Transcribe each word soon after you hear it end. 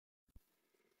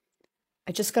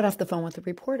I just got off the phone with a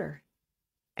reporter,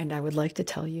 and I would like to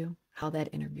tell you how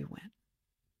that interview went.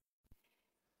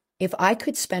 If I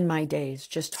could spend my days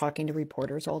just talking to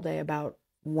reporters all day about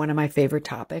one of my favorite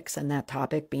topics, and that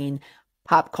topic being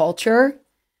pop culture,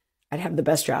 I'd have the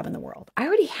best job in the world. I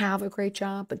already have a great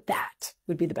job, but that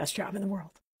would be the best job in the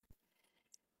world.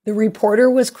 The reporter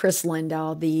was Chris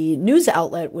Lindahl. The news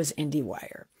outlet was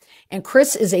IndieWire. And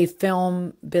Chris is a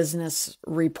film business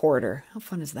reporter. How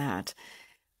fun is that?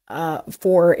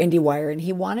 For IndieWire. And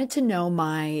he wanted to know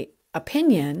my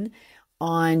opinion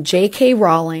on J.K.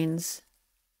 Rowling's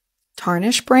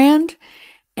Tarnish brand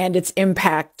and its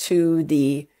impact to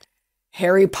the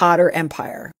Harry Potter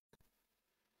empire.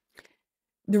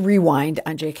 The rewind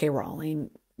on J.K. Rowling,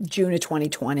 June of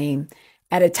 2020,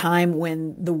 at a time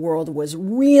when the world was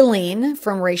reeling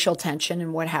from racial tension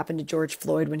and what happened to George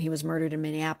Floyd when he was murdered in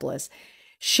Minneapolis,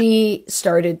 she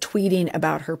started tweeting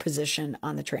about her position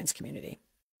on the trans community.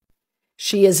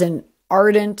 She is an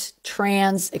ardent,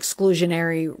 trans,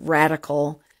 exclusionary,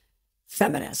 radical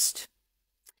feminist.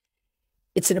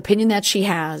 It's an opinion that she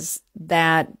has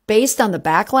that, based on the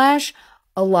backlash,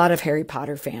 a lot of Harry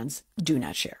Potter fans do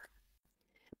not share.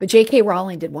 But J.K.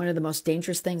 Rowling did one of the most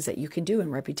dangerous things that you can do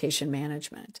in reputation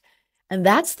management. And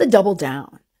that's the double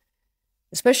down,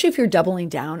 especially if you're doubling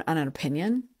down on an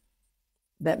opinion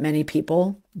that many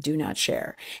people do not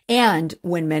share. And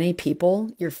when many people,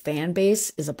 your fan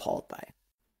base, is appalled by.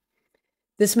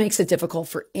 This makes it difficult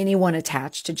for anyone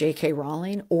attached to J.K.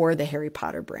 Rowling or the Harry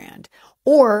Potter brand,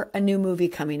 or a new movie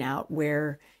coming out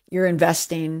where you're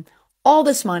investing all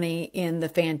this money in the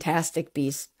Fantastic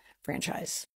Beasts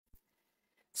franchise.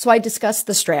 So I discussed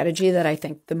the strategy that I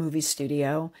think the movie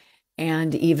studio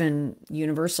and even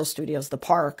Universal Studios, the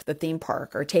park, the theme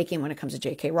park, are taking when it comes to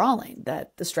J.K. Rowling,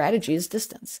 that the strategy is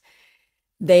distance.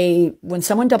 When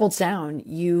someone doubles down,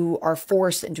 you are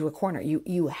forced into a corner.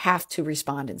 You have to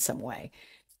respond in some way.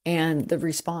 And the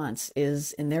response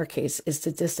is, in their case, is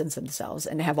to distance themselves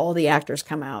and to have all the actors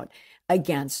come out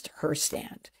against her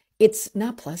stand. It's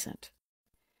not pleasant.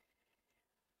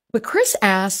 But Chris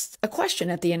asked a question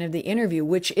at the end of the interview,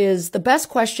 which is the best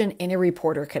question any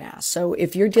reporter can ask. So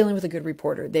if you're dealing with a good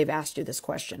reporter, they've asked you this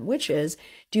question, which is,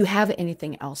 do you have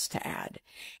anything else to add?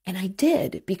 And I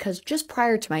did, because just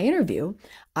prior to my interview,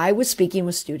 I was speaking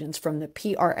with students from the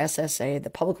PRSSA, the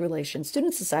Public Relations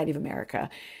Student Society of America,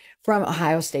 from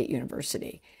Ohio State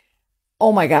University.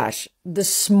 Oh my gosh, the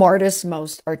smartest,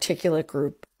 most articulate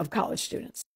group of college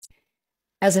students.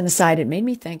 As an aside, it made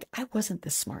me think I wasn't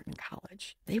this smart in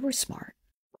college. They were smart.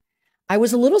 I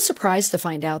was a little surprised to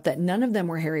find out that none of them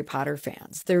were Harry Potter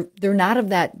fans. They're not of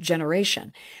that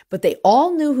generation, but they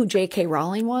all knew who J.K.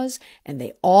 Rowling was, and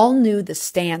they all knew the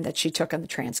stand that she took on the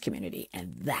trans community,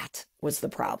 and that was the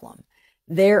problem.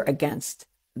 They're against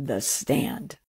the stand.